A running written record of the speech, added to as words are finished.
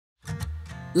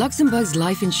Luxembourg's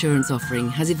life insurance offering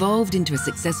has evolved into a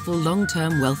successful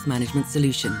long-term wealth management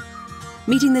solution,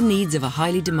 meeting the needs of a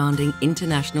highly demanding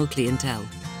international clientele.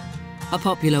 A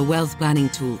popular wealth planning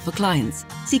tool for clients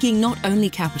seeking not only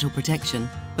capital protection,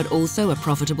 but also a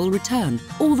profitable return,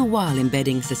 all the while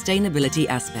embedding sustainability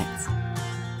aspects.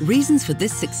 Reasons for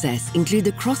this success include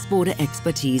the cross-border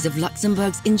expertise of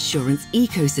Luxembourg's insurance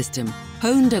ecosystem,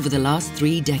 honed over the last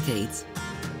 3 decades.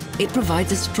 It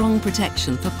provides a strong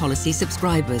protection for policy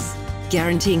subscribers,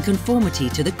 guaranteeing conformity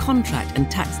to the contract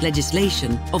and tax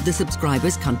legislation of the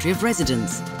subscriber's country of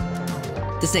residence.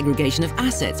 The segregation of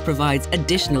assets provides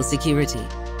additional security.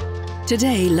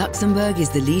 Today, Luxembourg is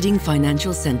the leading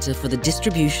financial centre for the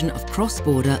distribution of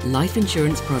cross-border life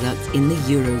insurance products in the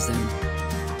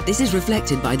Eurozone. This is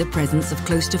reflected by the presence of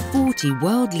close to 40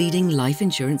 world-leading life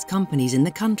insurance companies in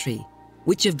the country,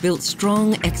 which have built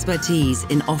strong expertise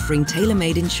in offering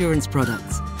tailor-made insurance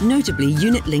products, notably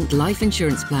unit-linked life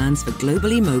insurance plans for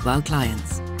globally mobile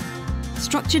clients.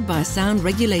 Structured by a sound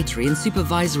regulatory and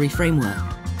supervisory framework,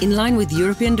 in line with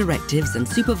European directives and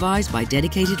supervised by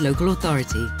dedicated local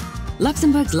authority,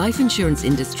 Luxembourg's life insurance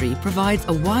industry provides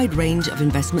a wide range of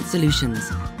investment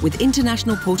solutions with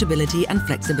international portability and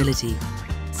flexibility,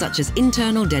 such as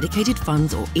internal dedicated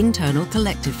funds or internal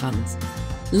collective funds.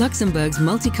 Luxembourg's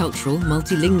multicultural,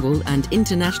 multilingual and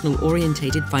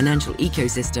international-orientated financial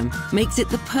ecosystem makes it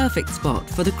the perfect spot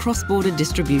for the cross-border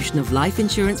distribution of life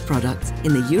insurance products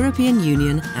in the European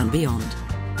Union and beyond.